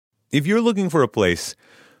If you're looking for a place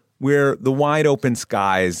where the wide open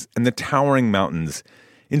skies and the towering mountains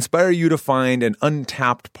inspire you to find an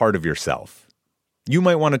untapped part of yourself, you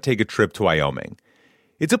might want to take a trip to Wyoming.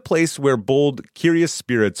 It's a place where bold, curious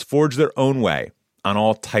spirits forge their own way on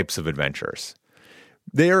all types of adventures.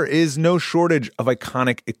 There is no shortage of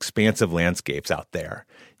iconic, expansive landscapes out there.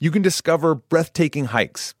 You can discover breathtaking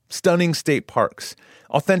hikes, stunning state parks,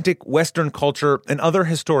 authentic Western culture, and other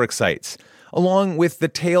historic sites, along with the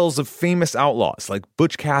tales of famous outlaws like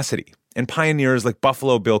Butch Cassidy and pioneers like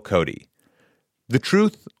Buffalo Bill Cody. The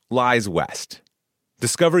truth lies west.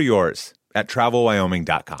 Discover yours at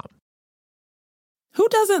travelwyoming.com. Who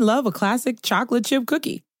doesn't love a classic chocolate chip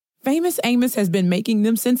cookie? Famous Amos has been making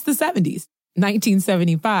them since the 70s,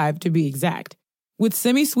 1975 to be exact. With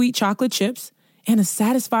semi-sweet chocolate chips and a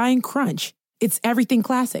satisfying crunch, it's everything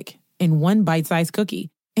classic in one bite-sized cookie.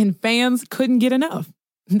 And fans couldn't get enough.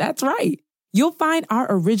 That's right. You'll find our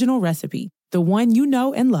original recipe, the one you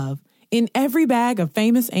know and love, in every bag of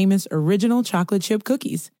Famous Amos original chocolate chip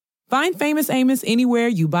cookies. Find Famous Amos anywhere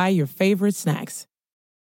you buy your favorite snacks.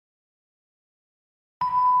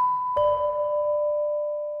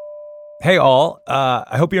 Hey all,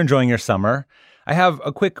 I hope you're enjoying your summer. I have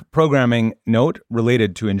a quick programming note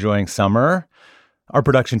related to enjoying summer. Our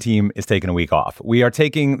production team is taking a week off. We are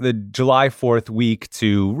taking the July 4th week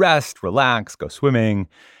to rest, relax, go swimming.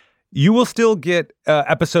 You will still get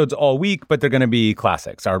episodes all week, but they're going to be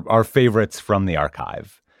classics, our favorites from the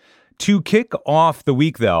archive. To kick off the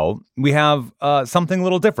week, though, we have something a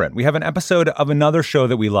little different. We have an episode of another show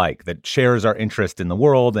that we like that shares our interest in the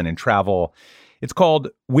world and in travel. It's called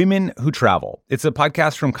Women Who Travel. It's a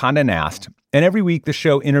podcast from Condé Nast, and every week the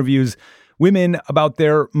show interviews women about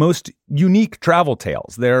their most unique travel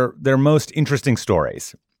tales, their most interesting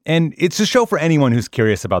stories. And it's a show for anyone who's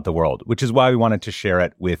curious about the world, which is why we wanted to share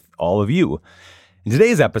it with all of you. And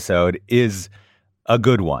today's episode is a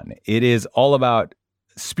good one. It is all about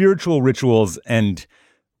spiritual rituals and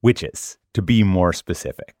witches, to be more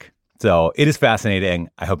specific. So it is fascinating.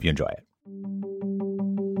 I hope you enjoy it.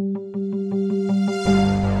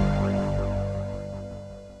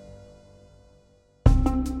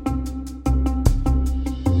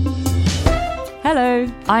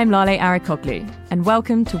 Hello, I'm Lale Arikoglu, and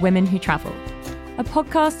welcome to Women Who Travel, a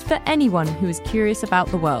podcast for anyone who is curious about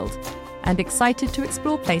the world and excited to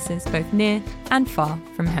explore places both near and far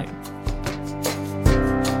from home.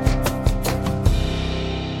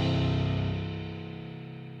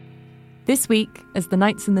 This week, as the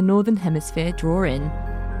nights in the Northern Hemisphere draw in,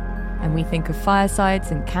 and we think of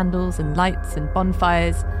firesides and candles and lights and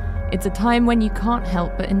bonfires, it's a time when you can't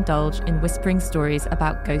help but indulge in whispering stories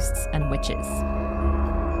about ghosts and witches.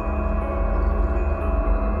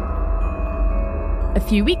 A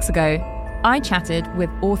few weeks ago, I chatted with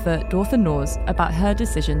author Dorthe Nors about her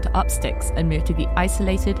decision to up sticks and move to the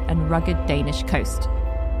isolated and rugged Danish coast.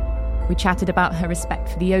 We chatted about her respect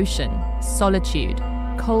for the ocean, solitude,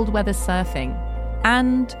 cold weather surfing,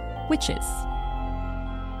 and witches.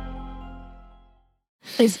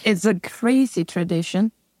 It's a crazy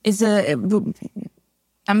tradition.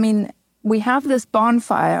 We have this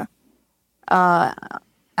bonfire on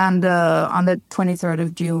the 23rd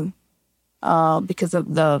of June because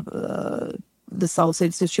of the solstice,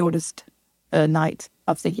 it's the shortest night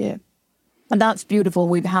of the year. And that's beautiful.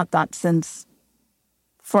 We've had that since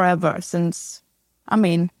forever,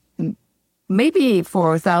 maybe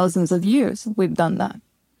for thousands of years we've done that.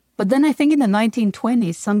 But then I think in the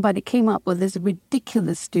 1920s, somebody came up with this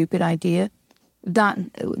ridiculous, stupid idea that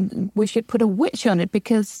we should put a witch on it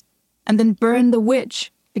and then burn the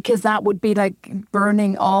witch, because that would be like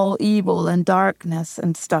burning all evil and darkness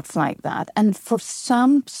and stuff like that. And for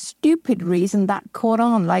some stupid reason that caught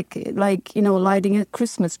on, like lighting a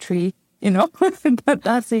Christmas tree, but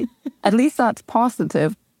that's it. At least that's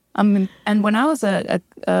positive. And when I was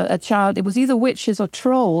a child, it was either witches or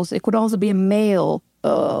trolls. It could also be a male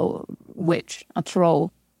witch, a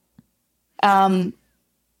troll.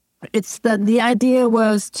 It's the idea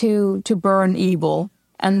was to burn evil,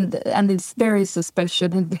 and it's very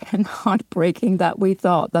suspicious and heartbreaking that we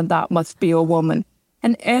thought that must be a woman.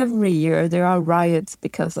 And every year there are riots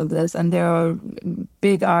because of this, and there are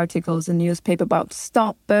big articles in newspaper about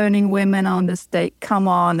stop burning women on the stake, come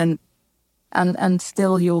on, and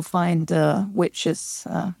still you'll find witches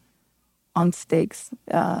on stakes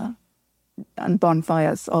and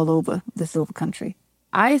bonfires all over the silver country.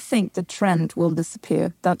 I think the trend will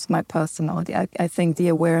disappear. That's my personality. I think the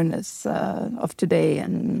awareness of today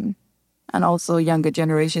and also younger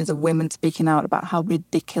generations of women speaking out about how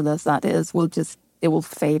ridiculous that is it will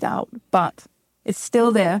fade out. But it's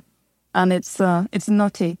still there, and it's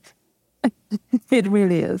nutty. It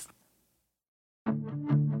really is.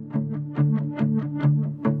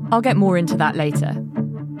 I'll get more into that later.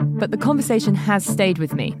 But the conversation has stayed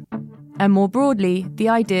with me. And more broadly, the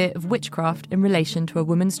idea of witchcraft in relation to a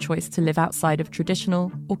woman's choice to live outside of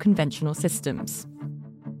traditional or conventional systems.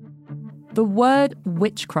 The word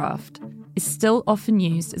witchcraft is still often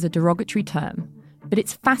used as a derogatory term, but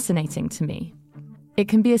it's fascinating to me. It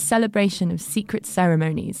can be a celebration of secret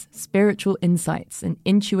ceremonies, spiritual insights, and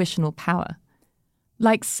intuitional power.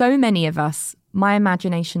 Like so many of us, my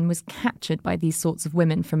imagination was captured by these sorts of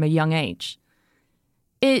women from a young age.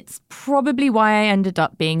 It's probably why I ended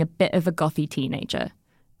up being a bit of a gothy teenager,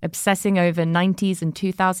 obsessing over 90s and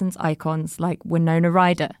 2000s icons like Winona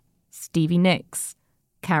Ryder, Stevie Nicks,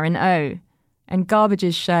 Karen O, and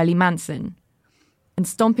Garbage's Shirley Manson, and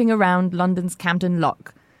stomping around London's Camden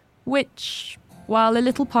Lock, which, while a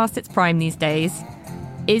little past its prime these days,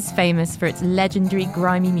 is famous for its legendary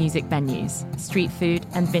grimy music venues, street food,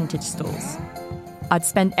 and vintage stores. I'd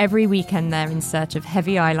spend every weekend there in search of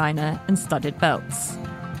heavy eyeliner and studded belts.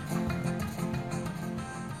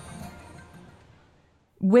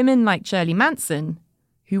 Women like Shirley Manson,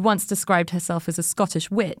 who once described herself as a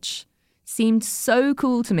Scottish witch, seemed so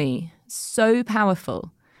cool to me, so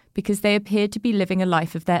powerful, because they appeared to be living a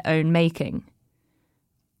life of their own making.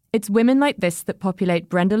 It's women like this that populate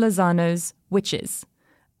Brenda Lozano's Witches,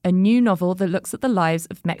 a new novel that looks at the lives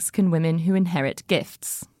of Mexican women who inherit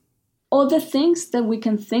gifts. All the things that we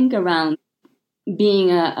can think around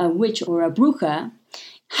being a witch or a bruja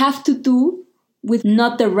have to do with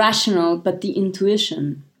not the rational, but the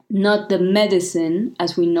intuition, not the medicine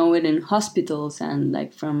as we know it in hospitals and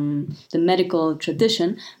like from the medical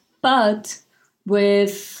tradition, but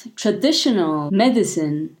with traditional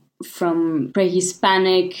medicine from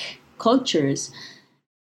pre-Hispanic cultures.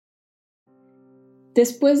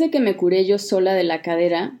 Después de que me curé yo sola de la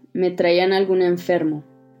cadera, me traían algún enfermo.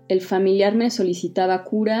 El familiar me solicitaba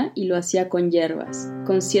cura y lo hacía con hierbas.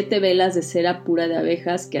 Con 7 velas de cera pura de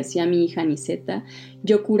abejas que hacía mi hija Aniceta,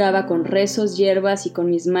 yo curaba con rezos, hierbas y con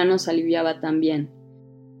mis manos aliviaba también.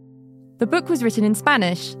 The book was written in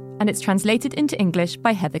Spanish and it's translated into English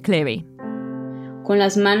by Heather Cleary. Con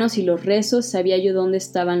las manos y los rezos sabía yo dónde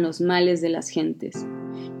estaban los males de las gentes.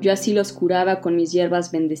 Yo así los curaba con mis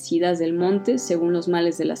hierbas bendecidas del monte según los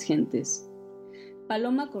males de las gentes.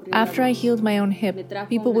 After I healed my own hip,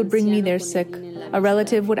 people would bring me their sick. A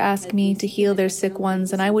relative would ask me to heal their sick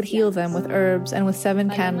ones, and I would heal them with herbs and with 7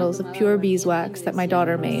 candles of pure beeswax that my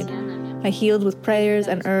daughter made. I healed with prayers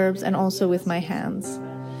and herbs and also with my hands.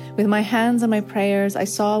 With my hands and my prayers, I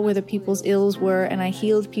saw where the people's ills were, and I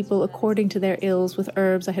healed people according to their ills with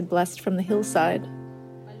herbs I had blessed from the hillside.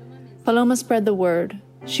 Paloma spread the word.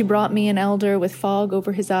 She brought me an elder with fog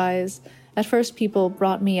over his eyes. At first, people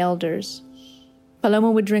brought me elders.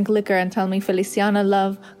 Paloma would drink liquor and tell me, Feliciana,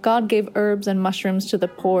 love, God gave herbs and mushrooms to the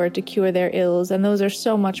poor to cure their ills, and those are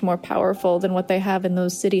so much more powerful than what they have in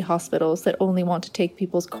those city hospitals that only want to take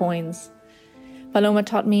people's coins. Paloma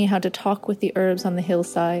taught me how to talk with the herbs on the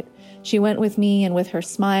hillside. She went with me, and with her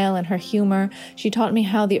smile and her humor, she taught me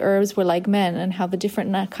how the herbs were like men and how the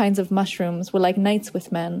different kinds of mushrooms were like knights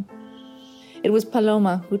with men. It was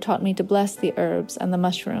Paloma who taught me to bless the herbs and the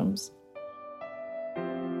mushrooms.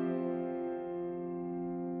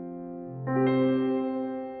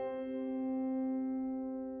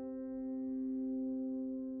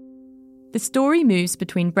 The story moves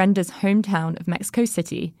between Brenda's hometown of Mexico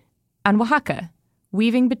City and Oaxaca,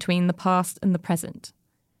 weaving between the past and the present.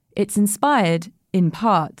 It's inspired, in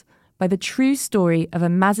part, by the true story of a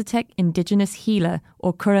Mazatec indigenous healer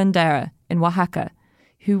or curandera in Oaxaca,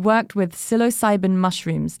 who worked with psilocybin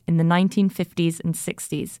mushrooms in the 1950s and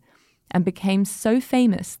 60s and became so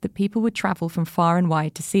famous that people would travel from far and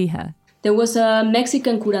wide to see her. There was a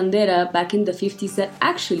Mexican curandera back in the 50s that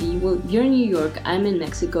actually, well, you're in New York, I'm in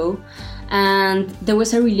Mexico, and there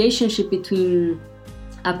was a relationship between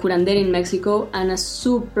a curandera in Mexico and a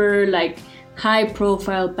super,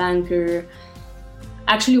 high-profile banker,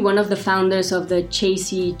 actually one of the founders of the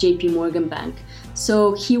Chasey JP Morgan Bank.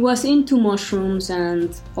 So he was into mushrooms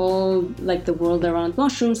and all, the world around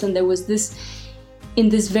mushrooms, and there was this, in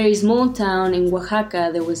this very small town in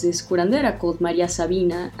Oaxaca, there was this curandera called Maria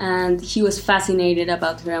Sabina, and he was fascinated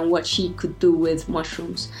about her and what she could do with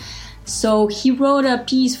mushrooms. So he wrote a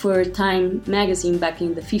piece for Time magazine back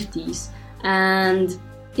in the 50s, and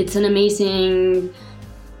it's an amazing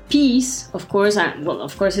piece, of course.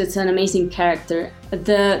 Of course, it's an amazing character. At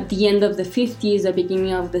the end of the 50s, the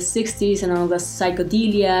beginning of the 60s, and all the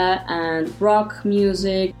psychedelia and rock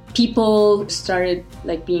music, people started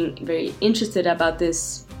being very interested about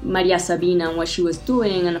this Maria Sabina and what she was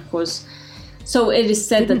doing, and of course, so it is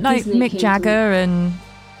said that Disney Mick Jagger and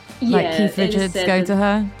Keith Richards go to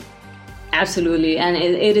her. Absolutely. And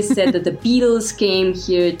it is said that the Beatles came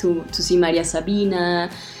here to see Maria Sabina,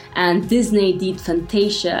 and Disney did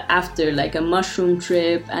Fantasia after like a mushroom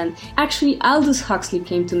trip. And actually Aldous Huxley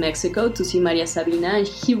came to Mexico to see Maria Sabina, and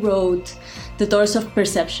he wrote The Doors of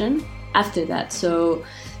Perception after that. So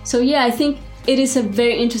yeah, I think it is a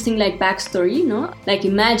very interesting like backstory, no? Like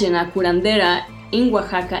imagine a curandera in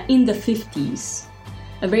Oaxaca in the 50s,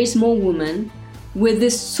 a very small woman with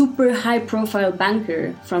this super high profile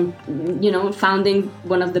banker from, founding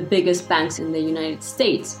one of the biggest banks in the United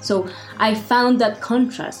States. So I found that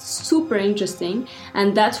contrast super interesting,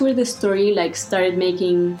 and that's where the story like started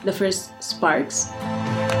making the first sparks.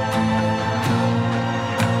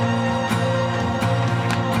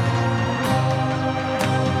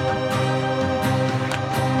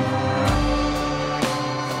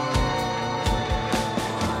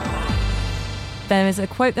 There is a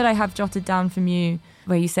quote that I have jotted down from you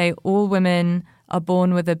where you say all women are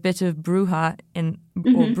born with a bit of bruja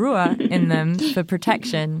or brua in them for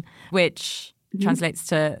protection, which translates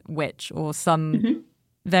to witch or some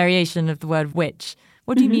variation of the word witch.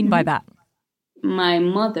 What do you mean by that? My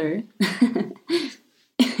mother,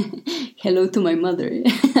 hello to my mother.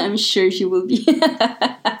 I'm sure she will be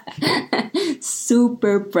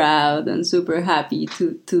super proud and super happy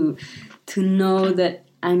to know that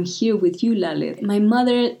I'm here with you, Lalit. My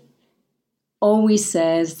mother always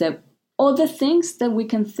says that all the things that we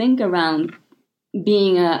can think around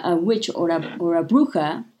being a witch or a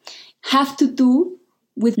bruja have to do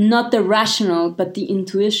with not the rational, but the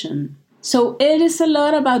intuition. So it is a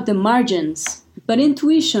lot about the margins, but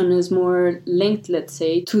intuition is more linked, let's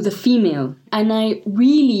say, to the female. And I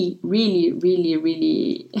really, really, really,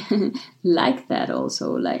 really like that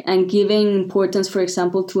also. And giving importance, for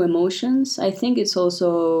example, to emotions. I think it's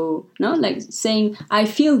also, like saying, I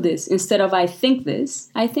feel this instead of I think this.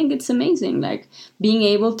 I think it's amazing. Like being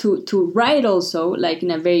able to write also, like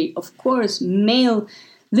in a very, of course, male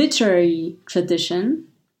literary tradition.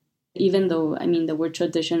 Even though, the word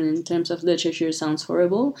tradition in terms of literature sounds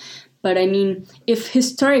horrible. But if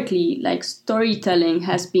historically, like storytelling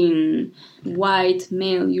has been white,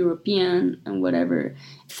 male, European, and whatever,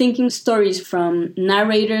 thinking stories from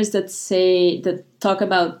narrators that talk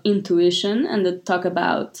about intuition and that talk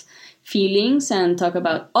about feelings and talk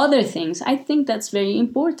about other things, I think that's very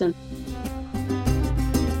important.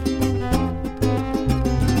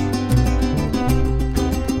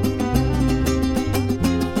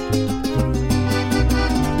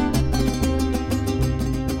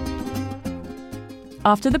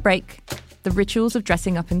 After the break, the rituals of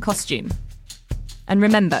dressing up in costume. And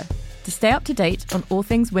remember, to stay up to date on all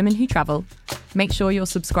things Women Who Travel, make sure you're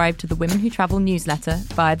subscribed to the Women Who Travel newsletter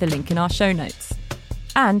via the link in our show notes.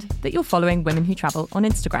 And that you're following Women Who Travel on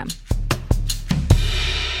Instagram.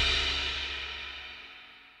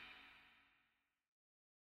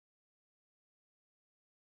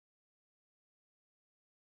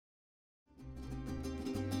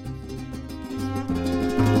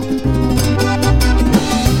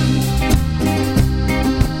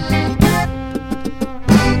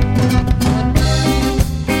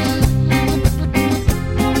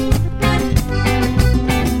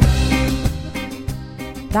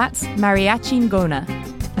 That's Mariachi Ngona,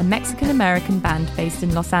 a Mexican-American band based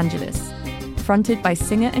in Los Angeles, fronted by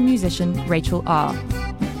singer and musician Rachel R.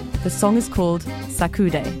 The song is called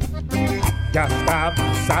Sacude. Ya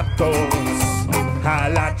estamos hartos a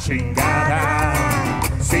la chingada,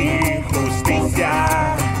 sin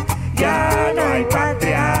justicia ya no hay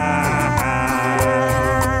patria.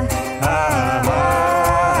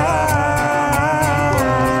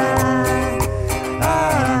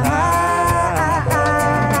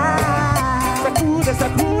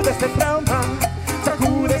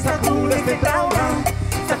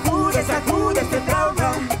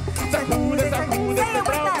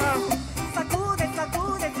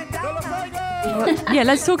 Yeah,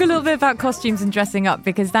 let's talk a little bit about costumes and dressing up,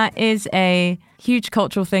 because that is a huge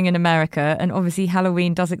cultural thing in America. And obviously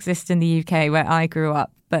Halloween does exist in the UK where I grew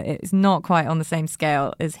up, but it's not quite on the same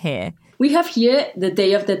scale as here. We have here the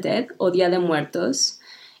Day of the Dead, or Dia de Muertos,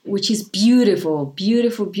 which is beautiful,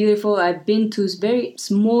 beautiful, beautiful. I've been to very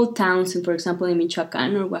small towns, for example, in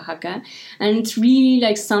Michoacán or Oaxaca, and it's really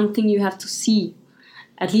like something you have to see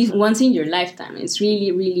at least once in your lifetime. It's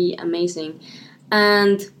really, really amazing.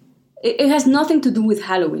 And it has nothing to do with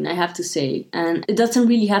Halloween, I have to say. And it doesn't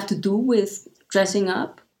really have to do with dressing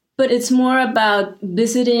up. But it's more about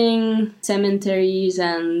visiting cemeteries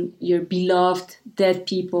and your beloved dead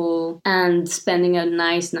people and spending a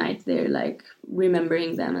nice night there, like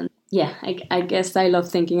remembering them. And yeah, I guess I love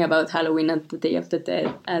thinking about Halloween and the Day of the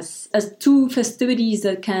Dead as two festivities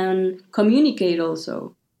that can communicate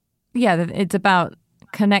also. Yeah, it's about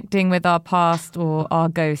connecting with our past or our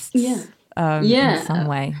ghosts in some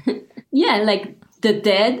way. Yeah, like the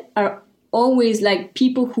dead are always like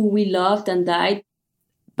people who we loved and died.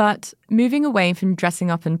 But moving away from dressing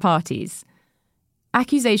up in parties,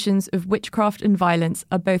 accusations of witchcraft and violence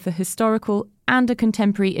are both a historical and a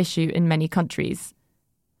contemporary issue in many countries.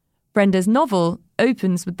 Brenda's novel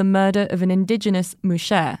opens with the murder of an indigenous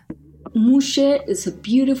Mushe. Mushe is a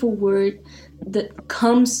beautiful word that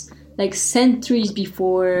comes like centuries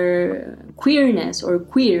before queerness or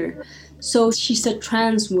queer. So she's a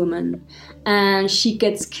trans woman and she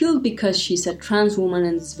gets killed because she's a trans woman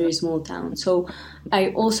in this very small town. So I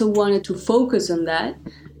also wanted to focus on that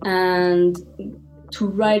and to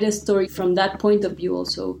write a story from that point of view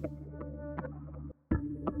also.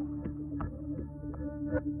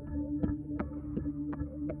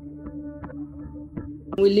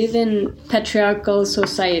 We live in patriarchal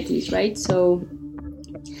societies, right? So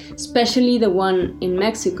especially the one in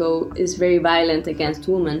Mexico is very violent against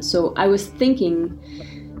women. So I was thinking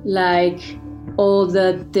like all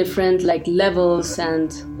the different like levels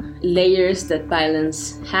and layers that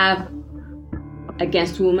violence have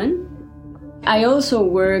against women. I also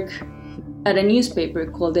work at a newspaper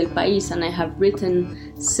called El País, and I have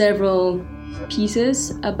written several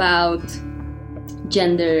pieces about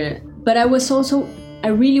gender. But I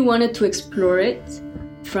really wanted to explore it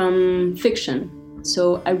from fiction.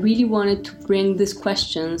 So I really wanted to bring these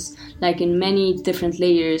questions like in many different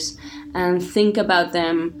layers and think about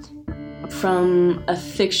them from a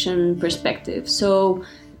fiction perspective. So,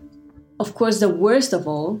 of course, the worst of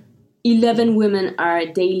all, 11 women are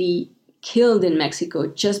daily killed in Mexico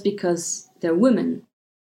just because they're women.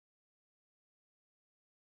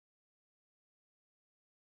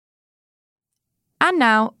 And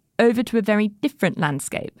now, over to a very different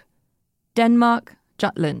landscape. Denmark,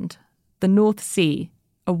 Jutland, the North Sea,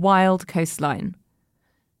 a wild coastline.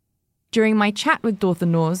 During my chat with Dorthe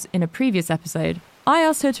Nors in a previous episode, I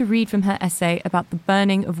asked her to read from her essay about the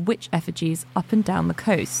burning of witch effigies up and down the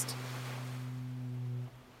coast.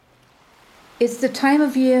 It's the time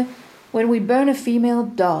of year when we burn a female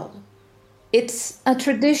doll. It's a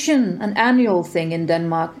tradition, an annual thing in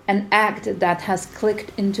Denmark, an act that has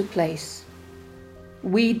clicked into place.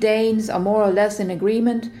 We Danes are more or less in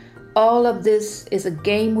agreement. All of this is a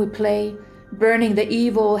game we play. Burning the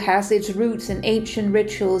evil has its roots in ancient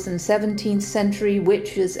rituals and 17th century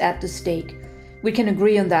witches at the stake. We can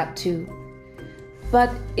agree on that too. But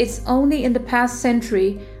it's only in the past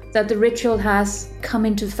century that the ritual has come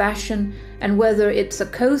into fashion, and whether it's a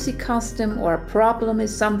cozy custom or a problem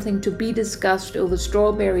is something to be discussed over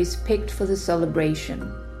strawberries picked for the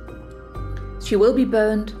celebration. She will be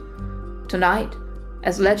burned. Tonight,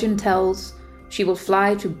 as legend tells, she will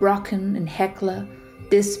fly to Brocken and Hekla,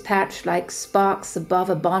 dispatched like sparks above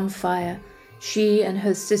a bonfire. She and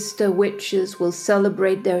her sister witches will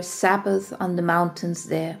celebrate their Sabbath on the mountains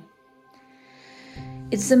there.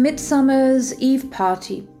 It's a Midsummer's Eve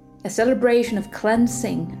party, a celebration of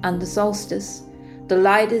cleansing on the solstice. The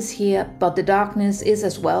light is here, but the darkness is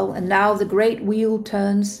as well, and now the great wheel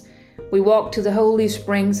turns. We walk to the holy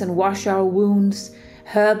springs and wash our wounds.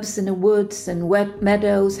 Herbs in the woods and wet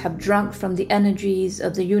meadows have drunk from the energies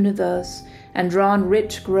of the universe and drawn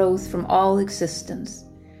rich growth from all existence.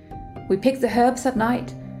 We pick the herbs at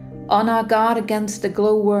night, on our guard against the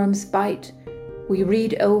glowworm's bite. We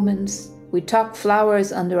read omens, we tuck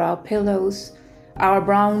flowers under our pillows. Our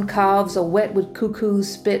brown calves are wet with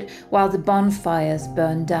cuckoo's spit while the bonfires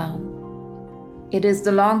burn down. It is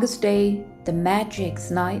the longest day, the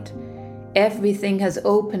magic's night. Everything has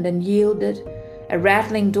opened and yielded, a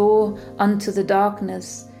rattling door unto the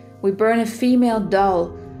darkness. We burn a female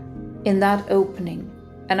doll in that opening,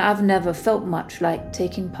 and I've never felt much like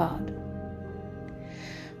taking part.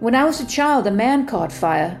 When I was a child, a man caught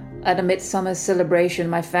fire at a midsummer celebration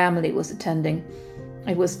my family was attending.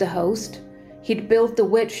 It was the host. He'd built the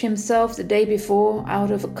witch himself the day before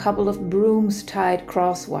out of a couple of brooms tied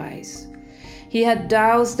crosswise. He had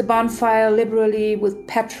doused the bonfire liberally with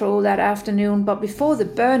petrol that afternoon, but before the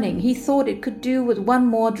burning, he thought it could do with one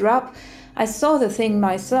more drop. I saw the thing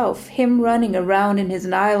myself, him running around in his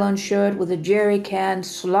nylon shirt with a jerry can,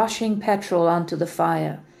 sloshing petrol onto the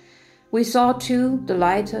fire. We saw, too, the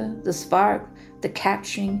lighter, the spark, the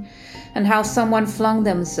catching, and how someone flung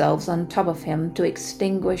themselves on top of him to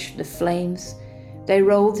extinguish the flames. They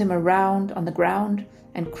rolled him around on the ground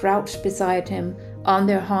and crouched beside him on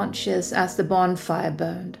their haunches as the bonfire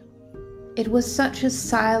burned. It was such a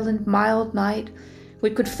silent, mild night. We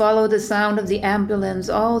could follow the sound of the ambulance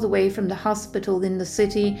all the way from the hospital in the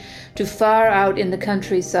city to far out in the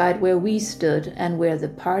countryside where we stood and where the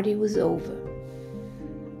party was over.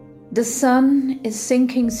 The sun is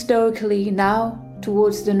sinking stoically now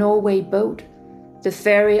towards the Norway boat. The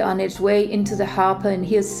ferry on its way into the harbor in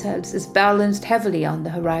Hirtshals is balanced heavily on the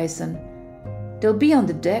horizon. They'll be on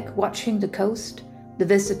the deck watching the coast, the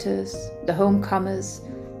visitors, the homecomers.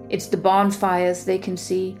 It's the bonfires they can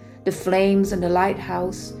see, the flames in the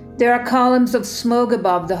lighthouse. There are columns of smoke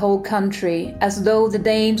above the whole country, as though the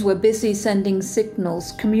Danes were busy sending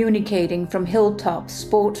signals communicating from hilltops,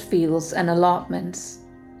 sport fields, and allotments.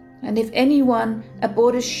 And if anyone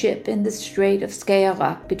aboard a ship in the Strait of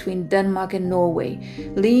Skagerrak between Denmark and Norway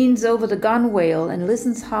leans over the gunwale and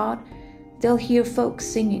listens hard, they'll hear folks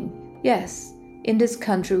singing. Yes, in this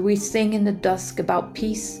country we sing in the dusk about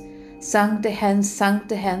peace. Sankte Hans,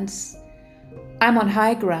 Sankte Hans. I'm on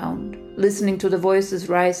high ground, listening to the voices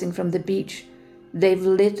rising from the beach. They've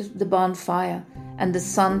lit the bonfire, and the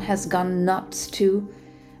sun has gone nuts too.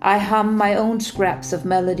 I hum my own scraps of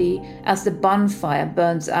melody as the bonfire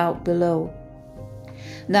burns out below.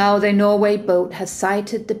 Now the Norway boat has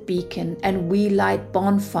sighted the beacon, and we light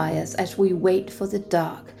bonfires as we wait for the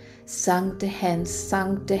dark. Sankte Hans,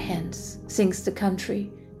 Sankte Hans, sings the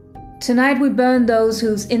country. Tonight we burn those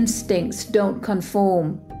whose instincts don't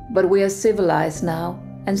conform, but we are civilized now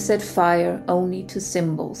and set fire only to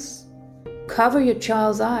symbols. Cover your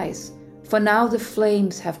child's eyes, for now the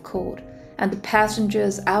flames have caught, and the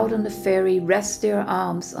passengers out on the ferry rest their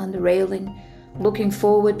arms on the railing, looking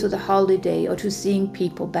forward to the holiday or to seeing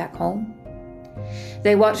people back home.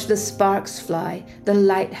 They watch the sparks fly, the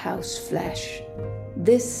lighthouse flash.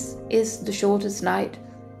 This is the shortest night,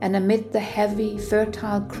 and amid the heavy,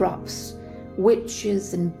 fertile crops,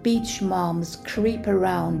 witches and beach moms creep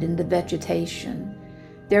around in the vegetation.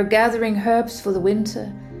 They're gathering herbs for the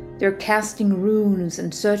winter. They're casting runes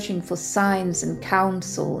and searching for signs and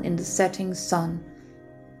counsel in the setting sun.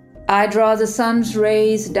 I draw the sun's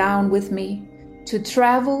rays down with me. To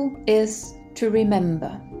travel is to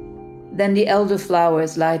remember. Then the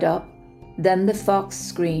elderflowers light up. Then the fox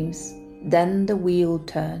screams. Then the wheel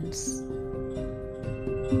turns.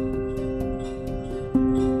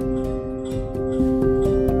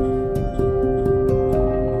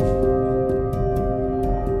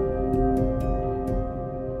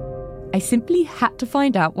 I simply had to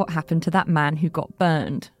find out what happened to that man who got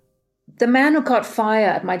burned. The man who caught fire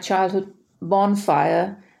at my childhood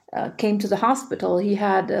bonfire came to the hospital. He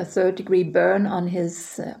had a 3rd-degree burn on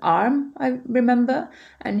his arm, I remember,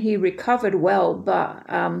 and he recovered well, but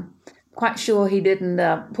quite sure he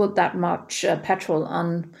didn't put that much petrol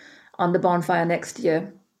on the bonfire next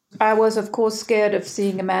year. I was, of course, scared of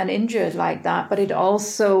seeing a man injured like that, but it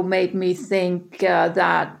also made me think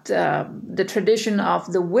that the tradition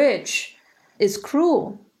of the witch is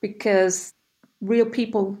cruel because real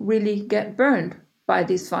people really get burned by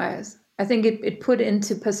these fires. I think it put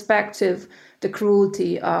into perspective the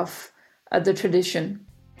cruelty of the tradition.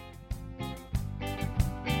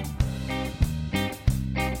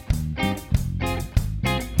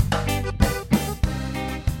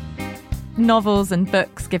 Novels and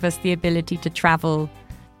books give us the ability to travel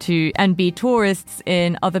to and be tourists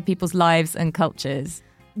in other people's lives and cultures.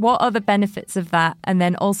 What are the benefits of that? And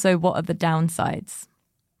then also, what are the downsides?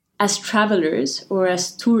 As travelers or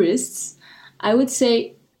as tourists, I would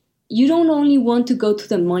say you don't only want to go to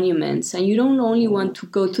the monuments and you don't only want to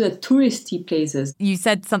go to the touristy places. You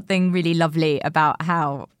said something really lovely about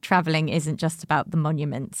how traveling isn't just about the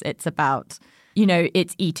monuments. It's about,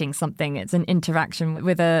 it's eating something. It's an interaction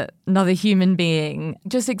with another human being.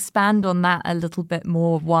 Just expand on that a little bit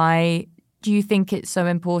more. Why do you think it's so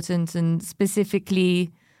important? And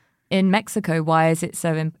specifically in Mexico, why is it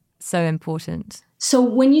so important? So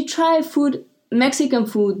when you try Mexican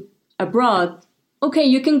food abroad, okay,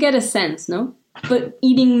 you can get a sense, no? But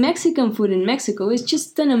eating Mexican food in Mexico is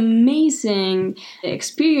just an amazing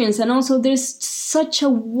experience. And also there's such a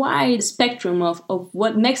wide spectrum of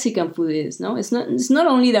what Mexican food is, no? It's not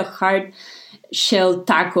only the hard shell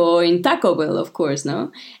taco in Taco Bell, of course,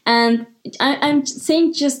 no? And I'm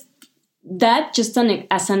saying just that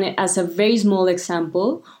as a very small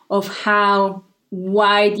example of how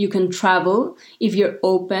wide you can travel if you're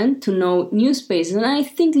open to know new spaces. And I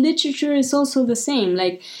think literature is also the same.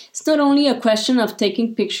 Like, it's not only a question of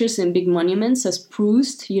taking pictures in big monuments as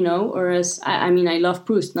Proust, or as, I love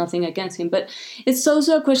Proust, nothing against him, but it's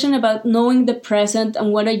also a question about knowing the present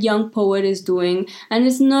and what a young poet is doing. And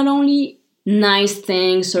it's not only nice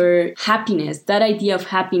things or happiness, that idea of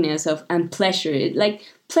happiness and pleasure.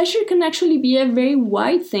 Pleasure can actually be a very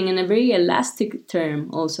wide thing and a very elastic term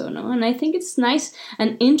also, no? And I think it's nice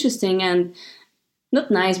and interesting, and not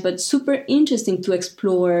nice, but super interesting to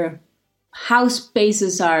explore how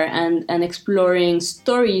spaces are and exploring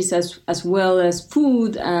stories as well as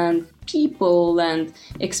food and people and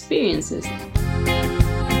experiences.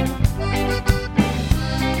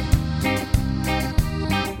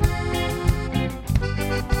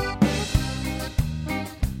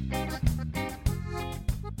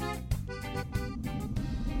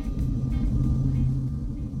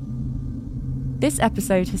 This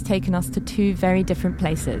episode has taken us to two very different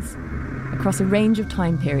places, across a range of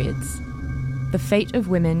time periods. The fate of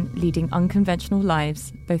women leading unconventional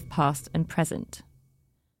lives, both past and present.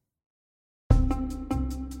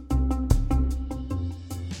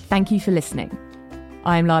 Thank you for listening.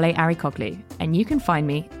 I'm Lale Arikoglu, and you can find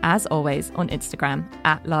me, as always, on Instagram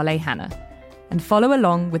 @LaleHannah, and follow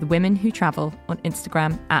along with Women Who Travel on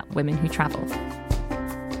Instagram @WomenWhoTravel.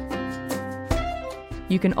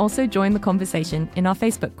 You can also join the conversation in our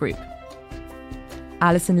Facebook group.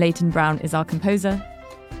 Alison Leighton-Brown is our composer.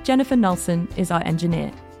 Jennifer Nelson is our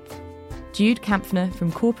engineer. Jude Kampfner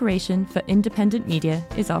from Corporation for Independent Media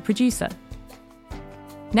is our producer.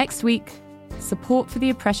 Next week, support for the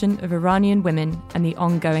oppression of Iranian women and the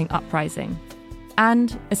ongoing uprising,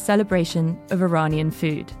 and a celebration of Iranian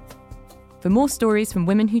food. For more stories from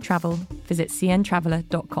Women Who Travel, visit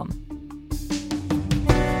cntraveler.com.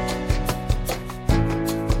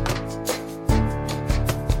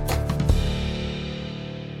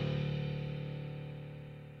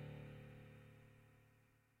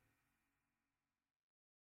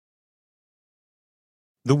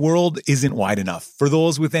 The world isn't wide enough for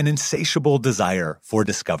those with an insatiable desire for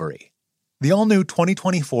discovery. The all-new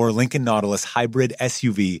 2024 Lincoln Nautilus Hybrid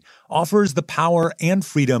SUV offers the power and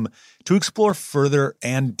freedom to explore further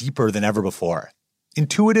and deeper than ever before.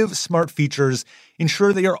 Intuitive, smart features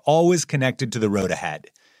ensure that you're always connected to the road ahead.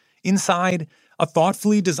 Inside, a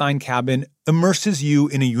thoughtfully designed cabin immerses you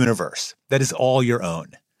in a universe that is all your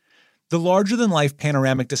own. The larger-than-life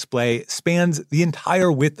panoramic display spans the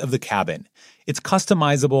entire width of the cabin. It's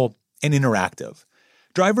customizable and interactive.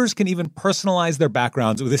 Drivers can even personalize their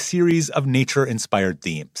backgrounds with a series of nature-inspired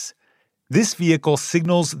themes. This vehicle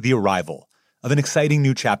signals the arrival of an exciting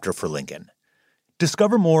new chapter for Lincoln.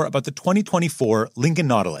 Discover more about the 2024 Lincoln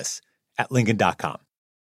Nautilus at Lincoln.com.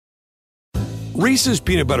 Reese's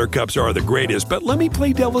peanut butter cups are the greatest, but let me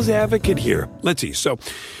play devil's advocate here. Let's see. So,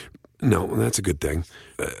 no, that's a good thing.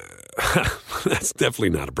 That's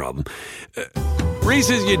definitely not a problem.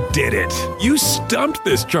 Reese's, you did it. You stumped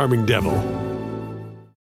this charming devil.